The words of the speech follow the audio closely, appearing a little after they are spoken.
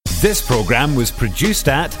This programme was produced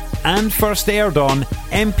at and first aired on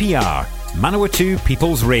MPR, Manawatu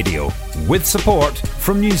People's Radio, with support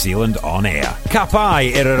from New Zealand On Air. Ka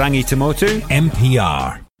pai irarangi te motu,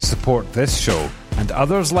 MPR. Support this show and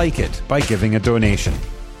others like it by giving a donation.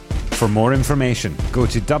 For more information, go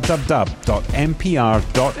to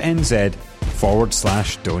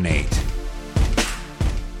www.mpr.nz/donate.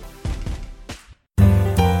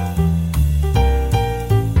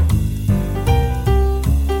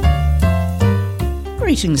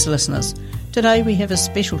 Greetings, listeners. Today we have a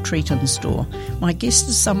special treat in store. My guest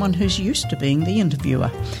is someone who's used to being the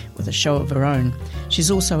interviewer, with a show of her own.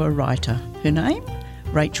 She's also a writer. Her name?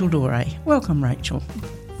 Rachel Dore. Welcome, Rachel.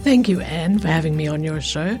 Thank you, Anne, for having me on your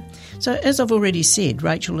show. So, as I've already said,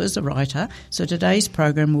 Rachel is a writer, so today's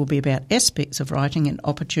program will be about aspects of writing and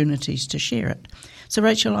opportunities to share it. So,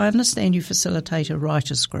 Rachel, I understand you facilitate a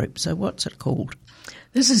writers' group, so what's it called?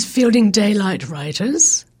 This is Fielding Daylight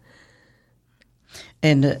Writers.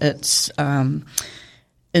 And it's in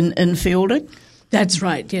Fielding? That's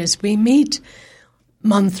right, yes. We meet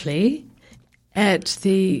monthly at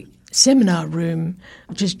the seminar room,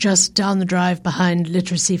 which is just down the drive behind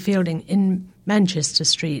Literacy Fielding in Manchester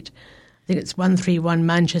Street. I think it's 131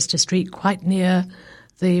 Manchester Street, quite near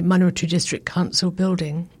the Manawatu District Council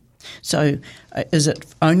building. So is it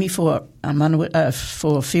only for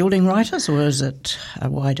Fielding writers, or is it a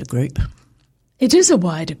wider group? It is a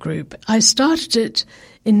wider group. I started it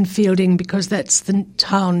in Fielding because that's the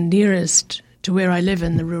town nearest to where I live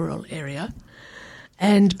in the rural area,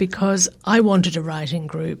 and because I wanted a writing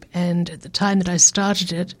group, and at the time that I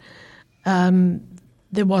started it,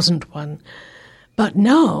 there wasn't one. But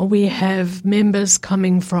now we have members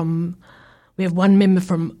coming from, we have one member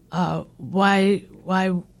from Waiwiri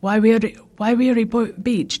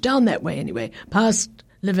Beach, down that way anyway, past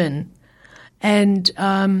Levin, and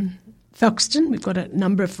Foxton, we've got a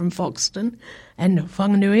number from Foxton, and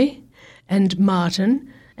Whanganui, and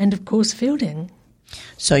Martin, and of course Fielding.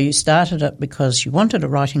 So you started it because you wanted a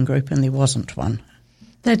writing group and there wasn't one?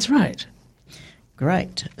 That's right.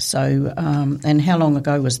 Great. So, and how long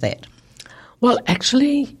ago was that? Well,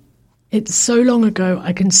 actually, it's so long ago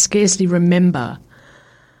I can scarcely remember.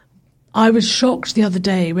 I was shocked the other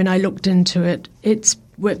day when I looked into it. It's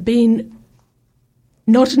been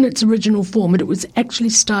not in its original form, but it was actually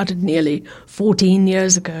started nearly 14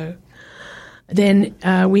 years ago. Then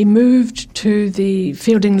we moved to the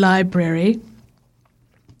Fielding Library,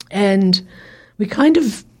 and we kind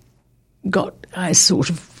of got, I sort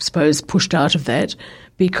of suppose, pushed out of that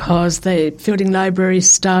because the Fielding Library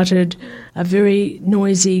started a very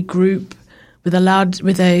noisy group with a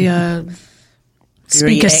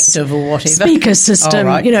speaker system,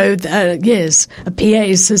 right. Yes, a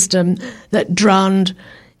PA system that drowned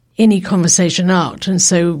any conversation out. And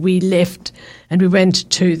so we left and we went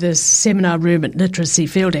to this seminar room at Literacy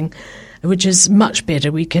Fielding, which is much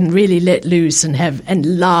better. We can really let loose and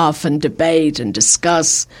laugh and debate and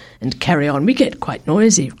discuss and carry on. We get quite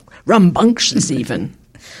noisy, rambunctious even.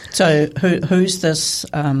 So who's this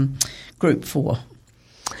group for?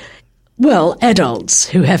 Well, adults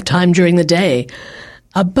who have time during the day.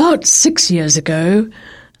 About 6 years ago,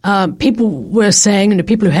 people were saying,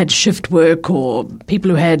 people who had shift work or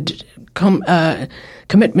people who had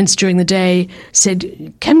commitments during the day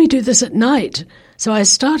said, can we do this at night? So I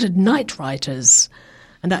started Night Writers,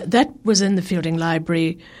 and that was in the Fielding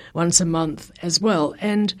Library once a month as well.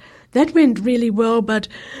 And that went really well, but,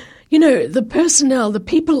 the personnel, the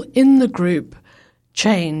people in the group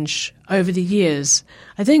change over the years.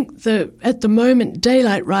 I think at the moment,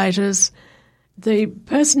 Daylight Writers, the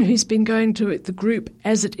person who's been going to the group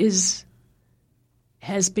as it is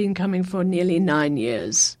has been coming for nearly 9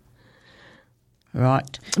 years.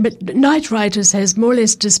 Right. But Night Writers has more or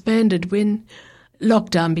less disbanded when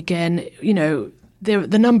lockdown began.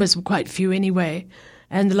 The numbers were quite few anyway,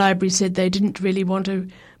 and the library said they didn't really want to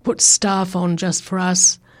put staff on just for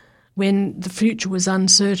us when the future was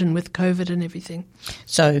uncertain with COVID and everything.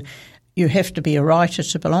 So you have to be a writer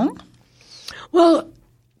to belong? Well,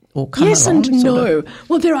 or come yes along, and no.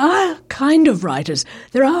 Well, there are kind of writers.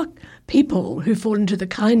 There are people who fall into the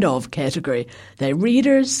kind of category. They're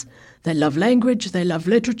readers, they love language, they love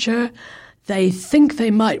literature, they think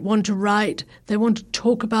they might want to write, they want to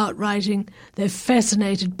talk about writing, they're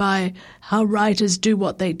fascinated by how writers do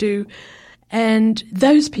what they do, and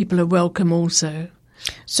those people are welcome also.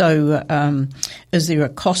 So is there a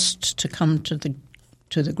cost to come to the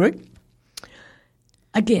group?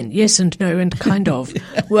 Again, yes and no and kind of.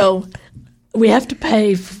 Well, we have to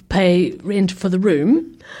pay rent for the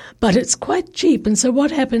room, but it's quite cheap. And so what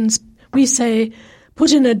happens, we say,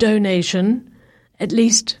 put in a donation, at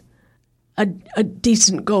least a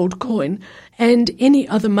decent gold coin, and any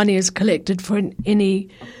other money is collected for any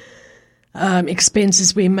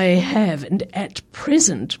expenses we may have. And at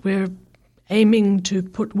present, we're aiming to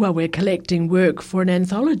we're collecting work for an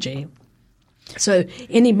anthology. So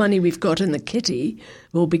any money we've got in the kitty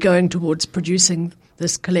will be going towards producing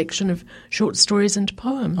this collection of short stories and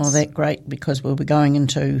poems. Oh, that's great, because we'll be going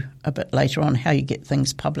into a bit later on how you get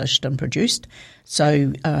things published and produced.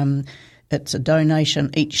 So it's a donation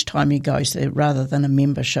each time you go, so rather than a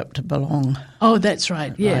membership to belong. Oh, that's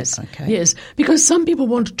right, yes. Right, okay. Yes, because some people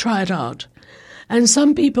want to try it out. And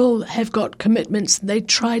some people have got commitments. They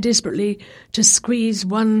try desperately to squeeze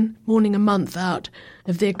one morning a month out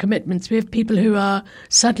of their commitments. We have people who are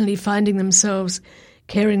suddenly finding themselves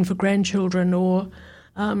caring for grandchildren, or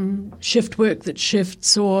shift work that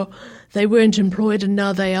shifts, or they weren't employed and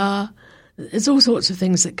now they are. There's all sorts of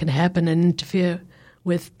things that can happen and interfere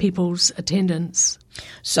with people's attendance.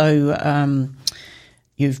 So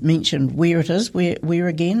you've mentioned where it is. Where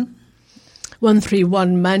again?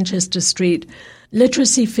 131 Manchester Street.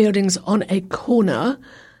 Literacy Fielding's on a corner,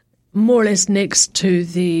 more or less next to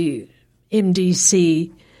the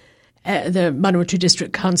MDC, the Manawatu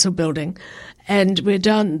District Council building. And we're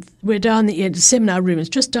down the seminar room. It's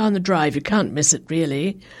just down the drive. You can't miss it,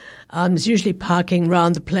 really. There's usually parking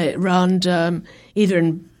round either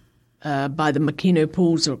in by the Makino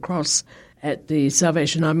pools or across at the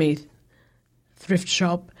Salvation Army thrift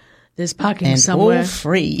shop. There's parking and somewhere. And all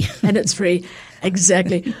free. And it's free.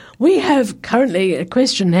 Exactly. We have currently, a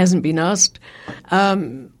question hasn't been asked,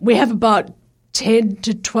 we have about 10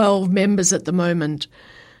 to 12 members at the moment,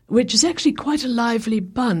 which is actually quite a lively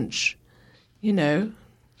bunch, you know.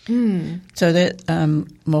 So that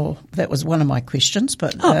that was one of my questions,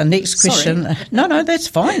 but next question. Sorry. No, that's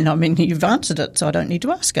fine. I mean, you've answered it, so I don't need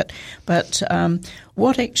to ask it. But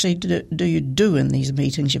what actually do you do in these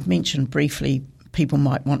meetings? You've mentioned briefly people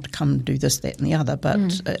might want to come and do this, that and the other, but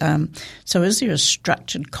so is there a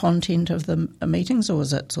structured content of the meetings, or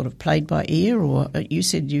is it sort of played by ear, or you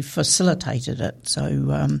said you facilitated it?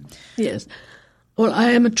 So yes. Well,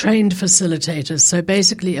 I am a trained facilitator, so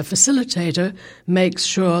basically a facilitator makes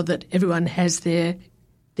sure that everyone has their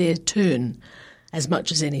turn as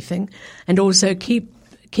much as anything, and also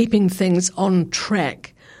keeping things on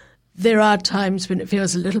track. There are times when it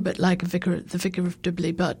feels a little bit like the Vicar of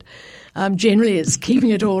Dibley, but generally it's keeping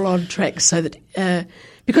it all on track, so that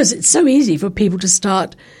because it's so easy for people to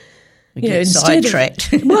start,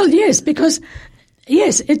 sidetracked. Well, yes, because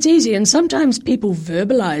it's easy, and sometimes people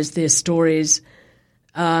verbalise their stories,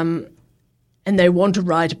 and they want to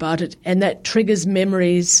write about it, and that triggers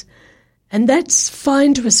memories, and that's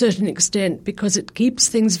fine to a certain extent because it keeps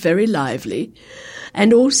things very lively.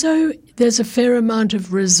 And also there's a fair amount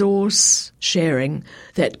of resource sharing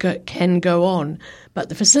that can go on, but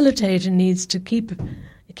the facilitator needs to keep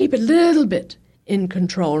a little bit in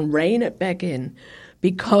control and rein it back in,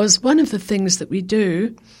 because one of the things that we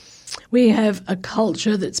do, we have a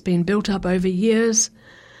culture that's been built up over years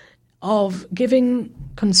of giving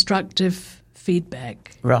constructive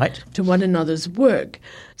feedback to one another's work.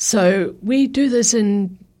 So we do this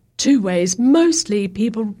in two ways. Mostly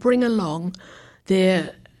people bring along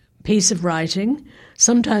their piece of writing.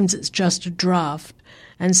 Sometimes it's just a draft,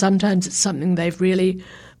 and sometimes it's something they've really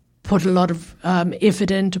put a lot of effort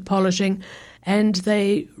into polishing, and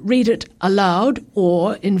they read it aloud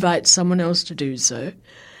or invite someone else to do so.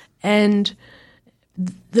 And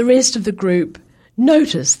the rest of the group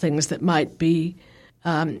notice things that might be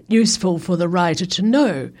useful for the writer to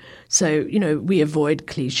know. So, we avoid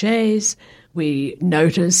cliches. We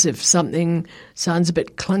notice if something sounds a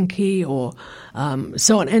bit clunky or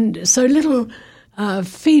so on. And so little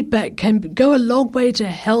feedback can go a long way to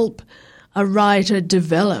help a writer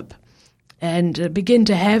develop and begin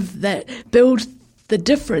to have that, build the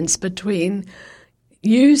difference between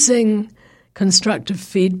using constructive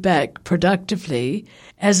feedback productively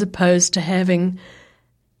as opposed to having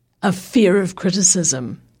a fear of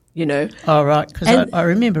criticism, Oh, right, because I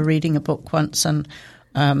remember reading a book once, and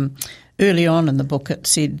early on in the book it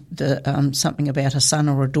said something about a son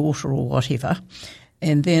or a daughter or whatever,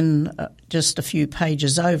 and then just a few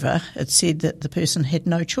pages over it said that the person had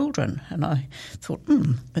no children, and I thought,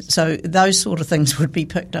 so those sort of things would be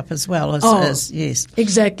picked up as well as yes.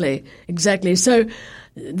 Exactly. So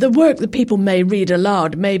the work that people may read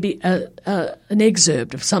aloud may be an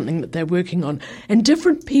excerpt of something that they're working on. And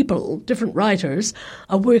different people, different writers,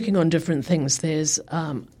 are working on different things. There's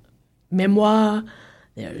memoir,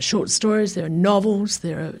 there are short stories, there are novels,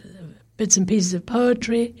 there are bits and pieces of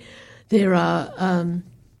poetry, there are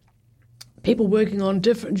people working on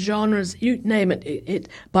different genres, you name it.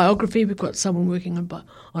 Biography, we've got someone working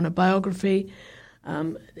on a biography.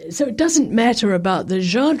 So it doesn't matter about the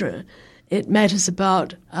genre. It matters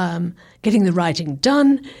about getting the writing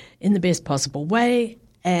done in the best possible way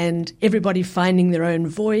and everybody finding their own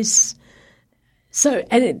voice. So,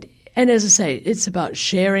 and as I say, it's about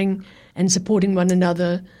sharing and supporting one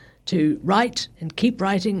another to write and keep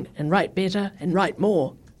writing and write better and write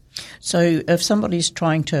more. So if somebody's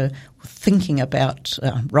thinking about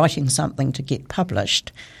writing something to get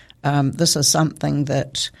published, this is something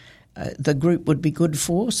that the group would be good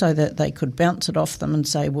for, so that they could bounce it off them and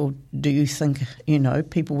say, well, do you think,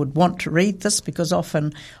 people would want to read this? Because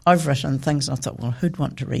often I've written things and I thought, well, who'd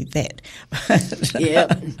want to read that?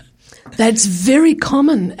 Yeah, that's very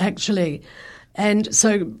common, actually. And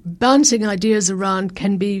so bouncing ideas around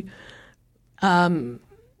can be,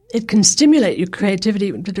 it can stimulate your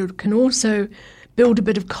creativity, but it can also build a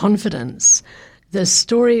bit of confidence. The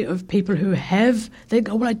story of people who they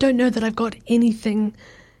go, well, I don't know that I've got anything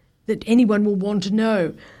that anyone will want to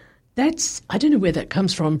know. I don't know where that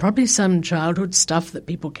comes from, probably some childhood stuff that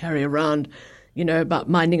people carry around, about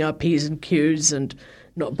minding our P's and Q's and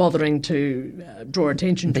not bothering to draw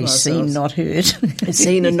attention to ourselves. Be seen, not heard.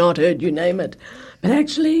 Seen and not heard, you name it. But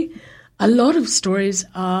actually, a lot of stories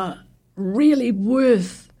are really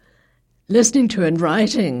worth listening to and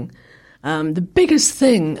writing. The biggest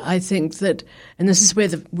thing, I think, and this is where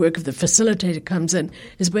the work of the facilitator comes in,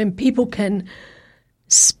 is when people can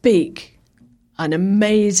speak an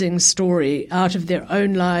amazing story out of their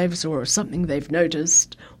own lives or something they've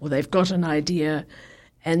noticed or they've got an idea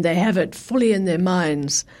and they have it fully in their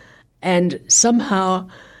minds and somehow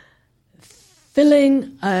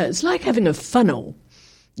it's like having a funnel.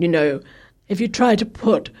 If you try to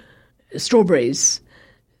put strawberries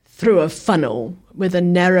through a funnel with a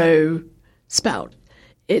narrow spout,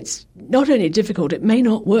 it's not only difficult, it may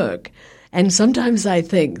not work. And sometimes I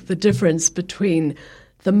think the difference between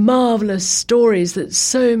the marvelous stories that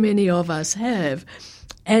so many of us have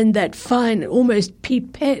and that fine, almost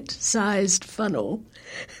pipette-sized funnel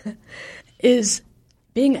is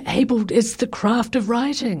it's the craft of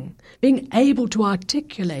writing, being able to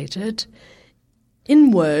articulate it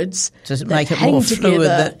in words to that make it hang more together.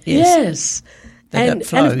 fluid. Yes. And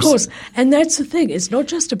of course, and that's the thing, it's not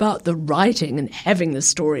just about the writing and having the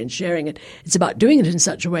story and sharing it, it's about doing it in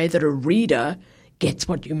such a way that a reader gets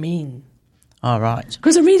what you mean. All right.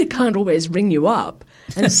 Because a reader can't always ring you up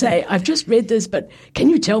and say, I've just read this, but can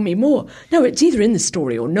you tell me more? No, it's either in the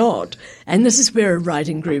story or not. And this is where a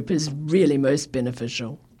writing group is really most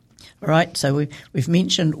beneficial. All right, so we've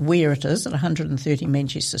mentioned where it is, at 130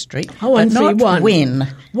 Manchester Street. Oh, 131. But not when.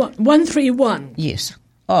 131. Yes.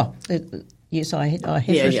 Oh, yes, I have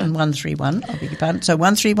written 131. I beg your pardon. So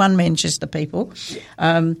 131 Manchester, people.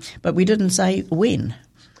 But we didn't say when.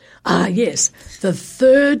 Yes, the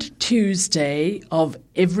third Tuesday of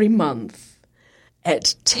every month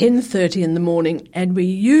at 10:30 in the morning, and we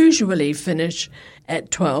usually finish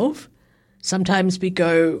at 12. Sometimes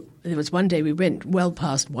there was one day we went well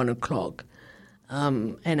past 1 o'clock,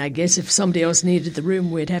 and I guess if somebody else needed the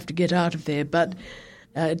room, we'd have to get out of there, but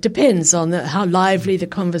it depends on how lively the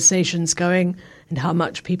conversation's going and how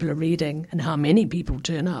much people are reading and how many people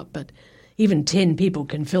turn up, but even 10 people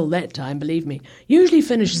can fill that time, believe me. Usually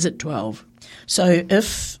finishes at 12. So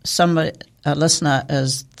if a listener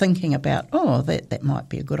is thinking about, that might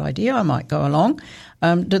be a good idea, I might go along,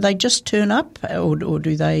 do they just turn up or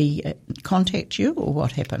do they contact you, or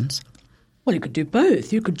what happens? Well, you could do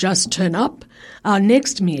both. You could just turn up. Our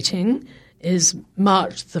next meeting is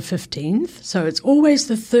March the 15th, so it's always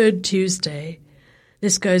the third Tuesday.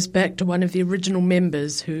 This goes back to one of the original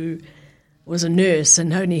members who was a nurse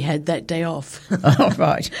and only had that day off. Oh,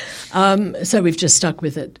 right. So we've just stuck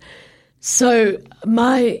with it. So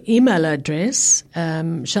my email address,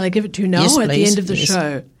 shall I give it to you now yes, or at please. the end of the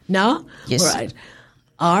show? Now? Yes. All right.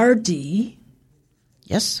 RD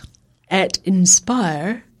yes. at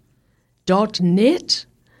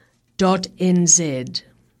inspire.net.nz.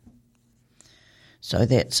 So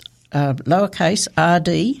that's lowercase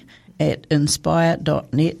rd at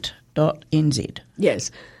inspire.net.nz.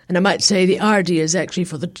 Yes. And I might say the RD is actually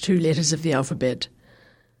for the 2 letters of the alphabet.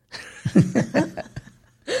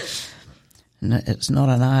 No, it's not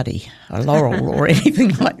an Ardy, a laurel or anything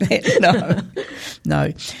like that.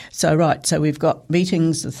 No. So we've got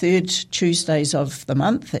meetings the third Tuesdays of the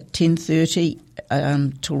month at 10:30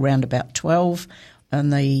 till around about 12,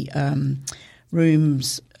 and the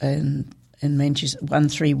rooms in Manchester,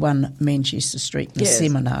 131 Manchester Street, the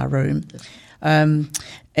seminar room,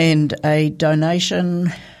 and a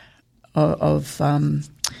donation of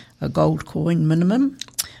a gold coin minimum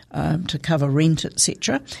to cover rent,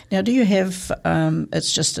 etc. Now, do you have?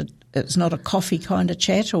 It's not a coffee kind of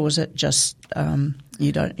chat, or is it just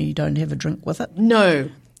you don't have a drink with it? No.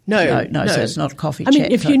 So it's not a coffee chat. I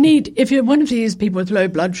mean, if you're one of these people with low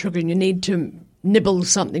blood sugar and you need to nibble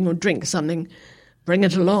something or drink something, bring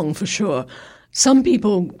it along for sure. Some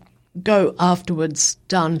people go afterwards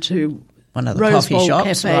down to one of the Rose coffee Bowl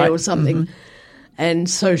shops, Cafe right, or something and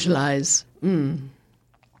socialise.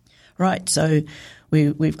 Right, so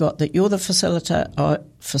we've got that you're the facilitator,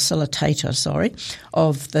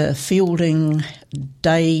 of the Fielding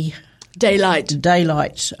Daylight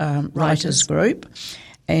Writers Group,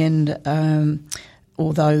 and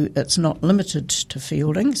although it's not limited to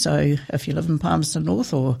Fielding, so if you live in Palmerston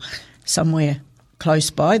North or somewhere close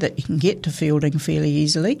by that you can get to Fielding fairly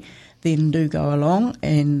easily, then do go along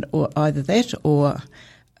or either that or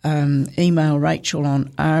email Rachel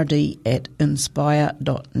on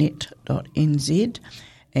rd@inspire.net.nz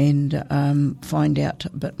and find out a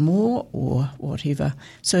bit more or whatever.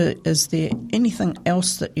 So is there anything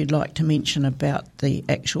else that you'd like to mention about the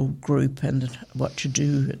actual group and what you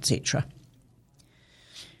do, etc.?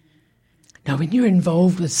 Now, when you're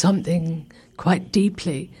involved with something quite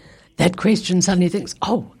deeply, that question suddenly thinks,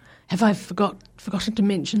 oh, have I forgotten to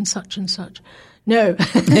mention such and such? No,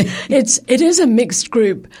 it is a mixed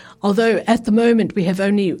group, although at the moment we have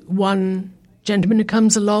only one gentleman who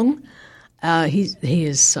comes along. He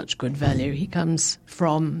is such good value. He comes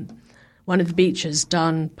from one of the beaches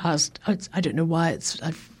down past, I don't know why was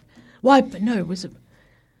it?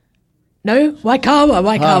 No, Waikawa,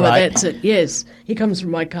 oh, right. That's it, yes. He comes from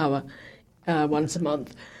Waikawa once a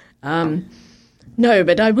month. No,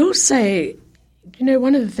 but I will say,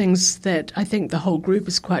 one of the things that I think the whole group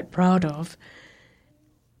is quite proud of,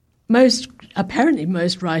 apparently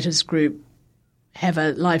most writers' group have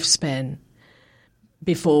a lifespan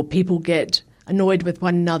before people get annoyed with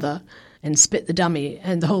one another and spit the dummy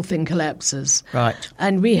and the whole thing collapses. Right.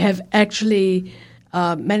 And we have actually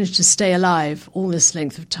managed to stay alive all this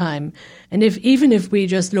length of time. And even if we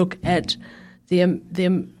just look at the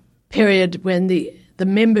period when the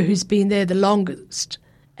member who's been there the longest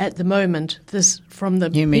at the moment, this from the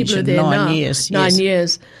you people who are there 9 now, years, 9 yes.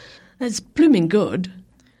 years, that's blooming good.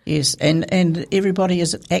 Yes, and everybody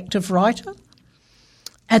is an active writer?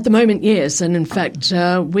 At the moment, yes, and in fact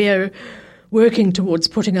we're working towards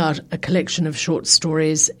putting out a collection of short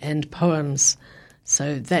stories and poems.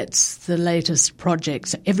 So that's the latest project.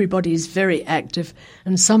 So everybody's very active,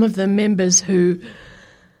 and some of the members who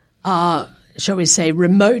are, shall we say,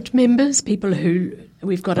 remote members, people who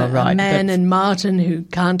we've got a man in Martin who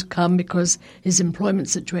can't come because his employment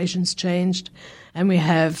situation's changed, and we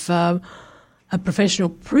have a professional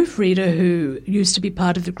proofreader who used to be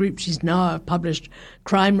part of the group. She's now a published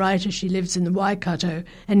crime writer. She lives in the Waikato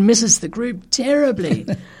and misses the group terribly.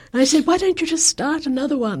 And I said, why don't you just start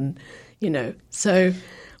another one? So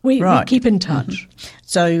we keep in touch.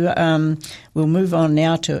 So we'll move on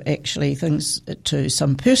now to actually to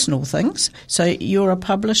some personal things. So you're a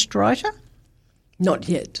published writer? Not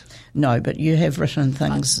yet. No, but you have written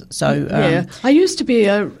things. Yeah, I used to be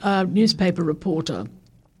a newspaper reporter.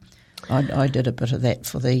 I did a bit of that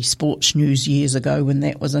for the sports news years ago when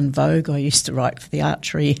that was in vogue. I used to write for the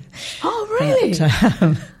archery. Oh, really?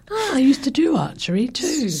 I used to do archery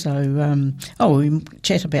too. So, we'll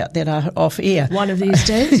chat about that off air. One of these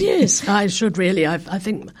days, yes. I should really. I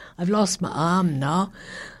think I've lost my arm now.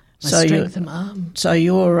 My strength of my arm. So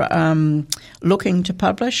you're looking to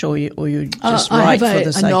publish, or you just write for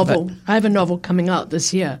the sake of it? I have a novel coming out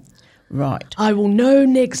this year. Right. I will know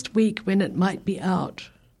next week when it might be out.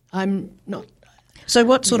 I'm not. So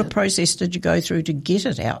what sort of process did you go through to get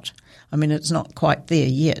it out? I mean, it's not quite there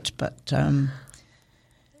yet, but...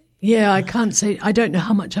 Yeah, I can't say. I don't know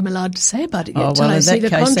how much I'm allowed to say about it yet until I see the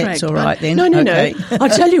case, contract. That's all right then. No. Okay. I'll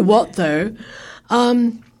tell you what, though.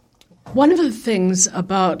 One of the things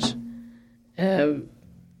about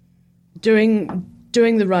doing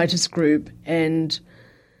the writers' group and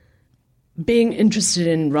being interested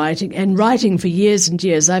in writing for years and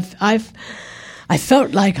years, I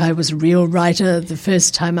felt like I was a real writer the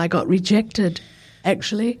first time I got rejected.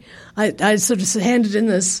 Actually, I sort of handed in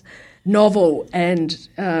this novel and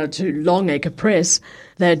to Longacre Press.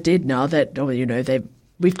 They're dead now.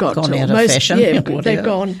 We've got gone out of fashion. Yeah, they've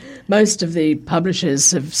gone. Most of the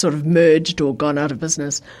publishers have sort of merged or gone out of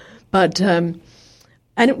business, but and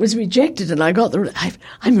it was rejected. And I got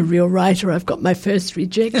I'm a real writer. I've got my first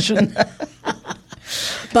rejection.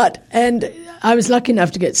 And I was lucky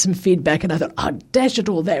enough to get some feedback, and I thought, oh, dash it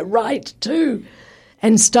all, they're right too,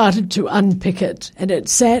 and started to unpick it, and it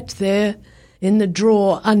sat there in the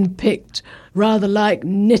drawer unpicked, rather like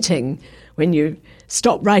knitting when you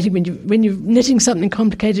stop writing when you're knitting something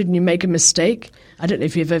complicated and you make a mistake. I don't know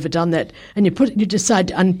if you've ever done that, and you decide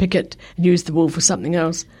to unpick it and use the wool for something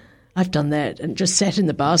else. I've done that and just sat in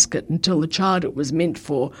the basket until the child it was meant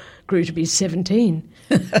for grew to be 17.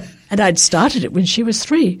 And I'd started it when she was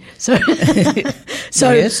 3. So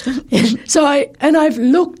Yes. I've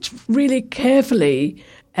looked really carefully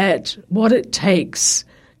at what it takes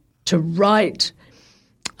to write.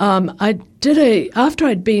 After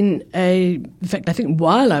I'd been in fact, I think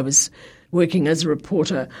while I was working as a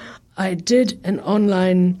reporter, I did an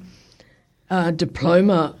online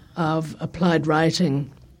diploma of applied writing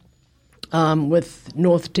with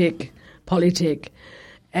North Tech, Polytech,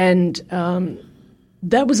 and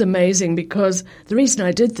that was amazing because the reason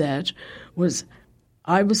I did that was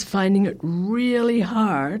I was finding it really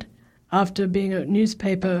hard after being a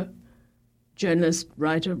newspaper journalist,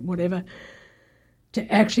 writer, whatever,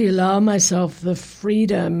 to actually allow myself the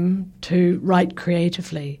freedom to write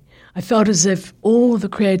creatively. I felt as if all the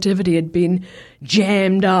creativity had been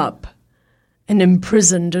jammed up and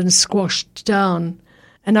imprisoned and squashed down.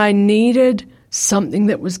 And I needed something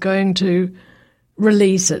that was going to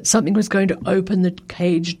release it, something was going to open the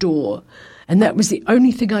cage door. And that was the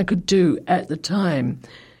only thing I could do at the time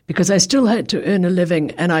because I still had to earn a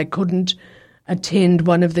living and I couldn't attend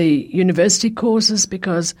one of the university courses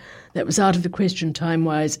because that was out of the question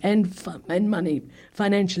time-wise and money,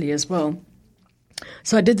 financially as well.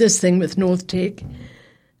 So I did this thing with North Tech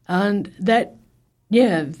and that,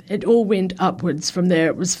 it all went upwards from there.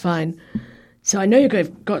 It was fine. So I know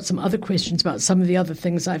you've got some other questions about some of the other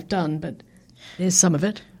things I've done, but there's some of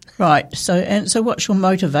it. Right. So what's your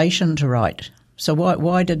motivation to write? So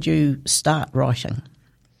why did you start writing?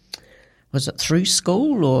 Was it through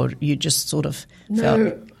school or you just sort of felt...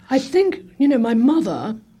 No, I think, my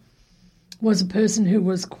mother was a person who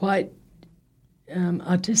was quite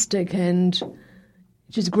artistic and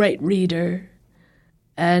she's a great reader.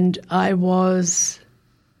 And I was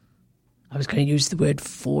going to use the word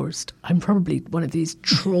forced. I'm probably one of these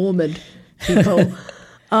traumatized people.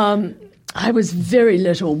 I was very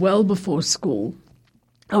little, well before school.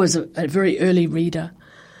 I was a very early reader.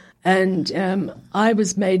 And I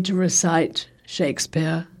was made to recite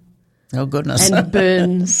Shakespeare. Oh, goodness. And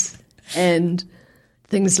Burns and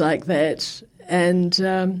things like that. And,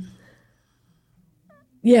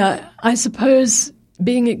 I suppose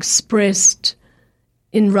being expressed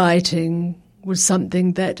in writing was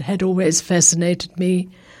something that had always fascinated me.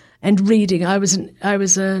 And reading, I was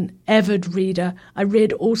an avid reader. I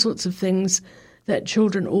read all sorts of things that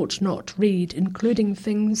children ought not read, including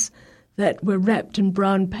things that were wrapped in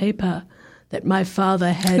brown paper that my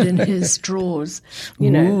father had in his drawers,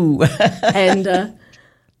 Ooh. And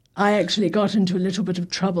I actually got into a little bit of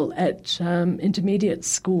trouble at intermediate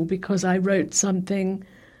school because I wrote something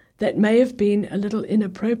that may have been a little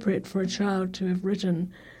inappropriate for a child to have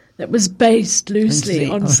written. That was based loosely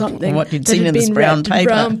on something what you'd that seen had in this been brown wrapped in paper.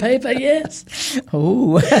 brown paper, yes.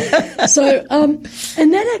 Oh. So,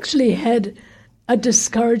 and that actually had a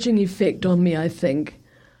discouraging effect on me, I think.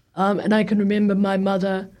 And I can remember my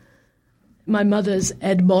mother's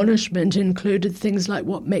admonishment included things like,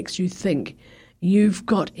 what makes you think you've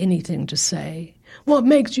got anything to say? What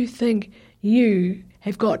makes you think you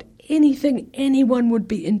have got anything anyone would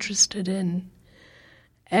be interested in?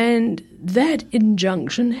 And that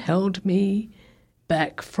injunction held me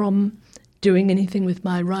back from doing anything with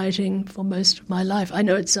my writing for most of my life. I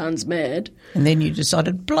know it sounds mad. And then you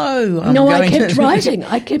decided, blow. I kept writing.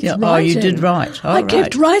 I kept writing. Oh, you did write. I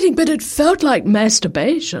kept writing, but it felt like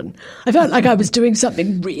masturbation. I felt like I was doing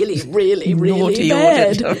something really, really, really Naughty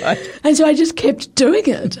bad. right. And so I just kept doing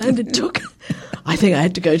it. And it took, I think I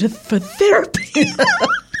had to go for therapy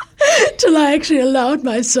till I actually allowed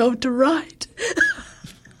myself to write.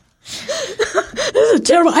 This is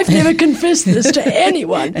terrible. I've never confessed this to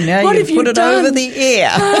anyone. And now what you've have you put it done? over the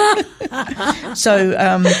air.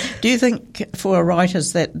 So do you think for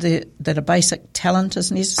writers that a basic talent is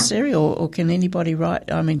necessary or can anybody write?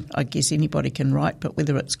 I mean, I guess anybody can write, but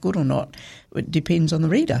whether it's good or not, it depends on the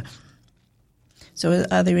reader. So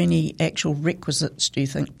are there any actual requisites, do you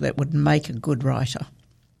think, that would make a good writer?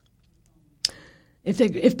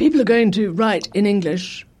 If people are going to write in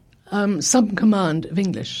English, some command of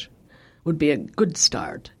English would be a good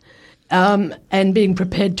start, and being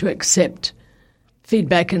prepared to accept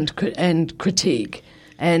feedback and critique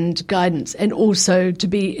and guidance, and also to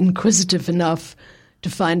be inquisitive enough to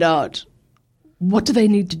find out what do they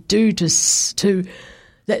need to do to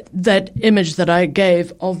that image that I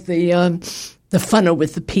gave of the funnel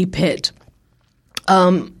with the pipette,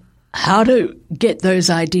 how to get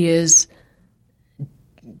those ideas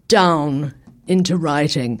down into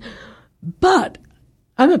writing. But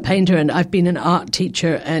I'm a painter and I've been an art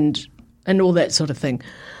teacher and all that sort of thing,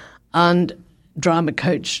 and drama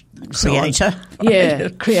coach. Creator. Yeah,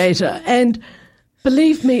 creator. And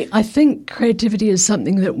believe me, I think creativity is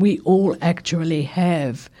something that we all actually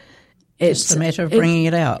have. It's a matter of bringing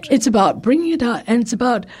it out. It's about bringing it out, and it's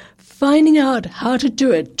about finding out how to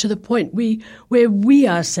do it to the point where we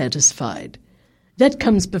are satisfied. That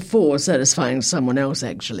comes before satisfying someone else,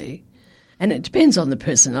 actually. And it depends on the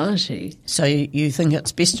personality. So you think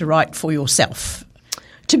it's best to write for yourself?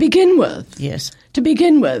 To begin with. Yes. To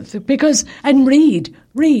begin with. And read.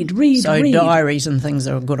 So diaries and things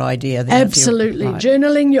are a good idea. Then Absolutely.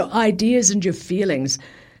 Journaling your ideas and your feelings.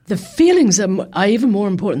 The feelings are even more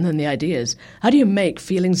important than the ideas. How do you make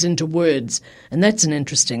feelings into words? And that's an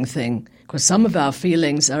interesting thing, because some of our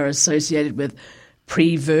feelings are associated with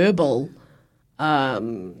pre-verbal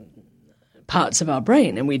parts of our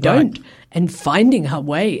brain, and we don't. Right. And finding our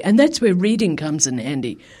way. And that's where reading comes in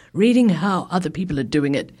handy. Reading how other people are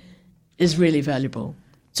doing it is really valuable.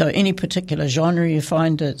 So any particular genre you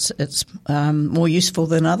find it's more useful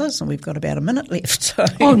than others? And we've got about a minute left. So.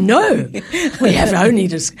 Oh, no. We'll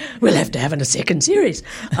have to have a second series.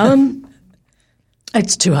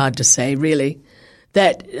 It's too hard to say, really.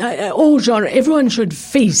 That all genre, everyone should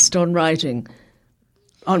feast on writing,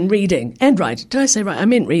 on reading and writing. Did I say right? I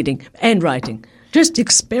meant reading and writing. Just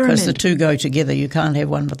experiment. Because the two go together. You can't have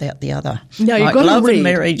one without the other. No, you've like got love to read. And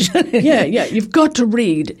marriage. Yeah. You've got to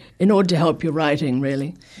read in order to help your writing,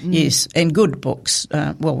 really. Yes, and good books.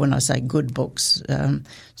 Well, when I say good books,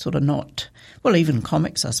 sort of not... Well, even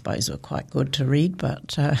comics, I suppose, are quite good to read,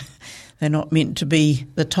 but they're not meant to be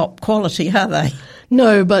the top quality, are they?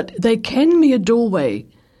 No, but they can be a doorway.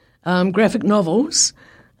 Graphic novels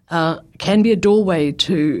can be a doorway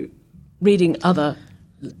to reading other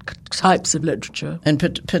types of literature. And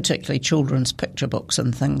particularly children's picture books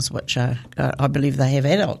and things, which are, I believe they have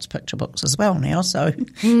adults' picture books as well now. So,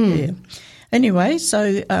 yeah. Anyway,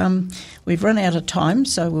 so we've run out of time,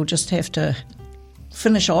 so we'll just have to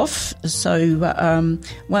finish off. So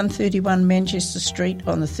 131 Manchester Street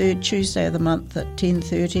on the third Tuesday of the month at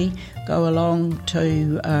 10:30. Go along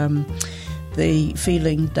to the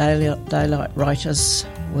Feeling Daylight Writers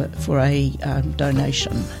for a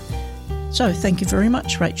donation. So thank you very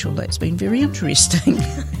much, Rachel. That's been very interesting.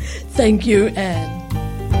 Thank you, Anne.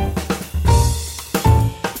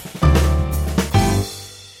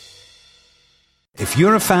 If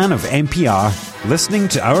you're a fan of NPR, listening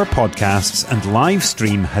to our podcasts and live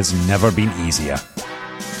stream has never been easier.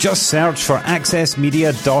 Just search for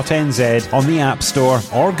accessmedia.nz on the App Store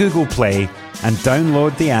or Google Play and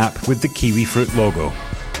download the app with the kiwi fruit logo.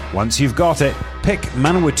 Once you've got it, pick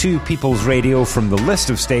Manawatu People's Radio from the list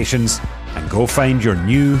of stations and go find your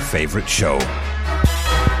new favourite show.